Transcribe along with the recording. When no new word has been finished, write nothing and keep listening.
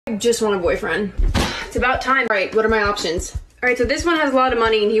I just want a boyfriend. It's about time. All right, what are my options? All right, so this one has a lot of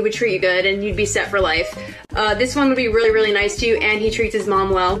money and he would treat you good and you'd be set for life. This one would be really, really nice to you and he treats his mom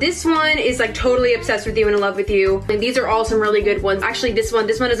well. This one is like totally obsessed with you and in love with you. And these are all some really good ones. Actually, this one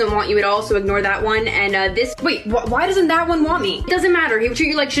doesn't want you at all, so ignore that one. And wait, why doesn't that one want me? It doesn't matter, he would treat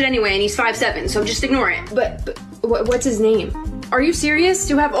you like shit anyway and he's 5'7", so just ignore it. But what's his name? Are you serious?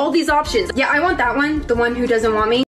 You have all these options. Yeah, I want that one, the one who doesn't want me.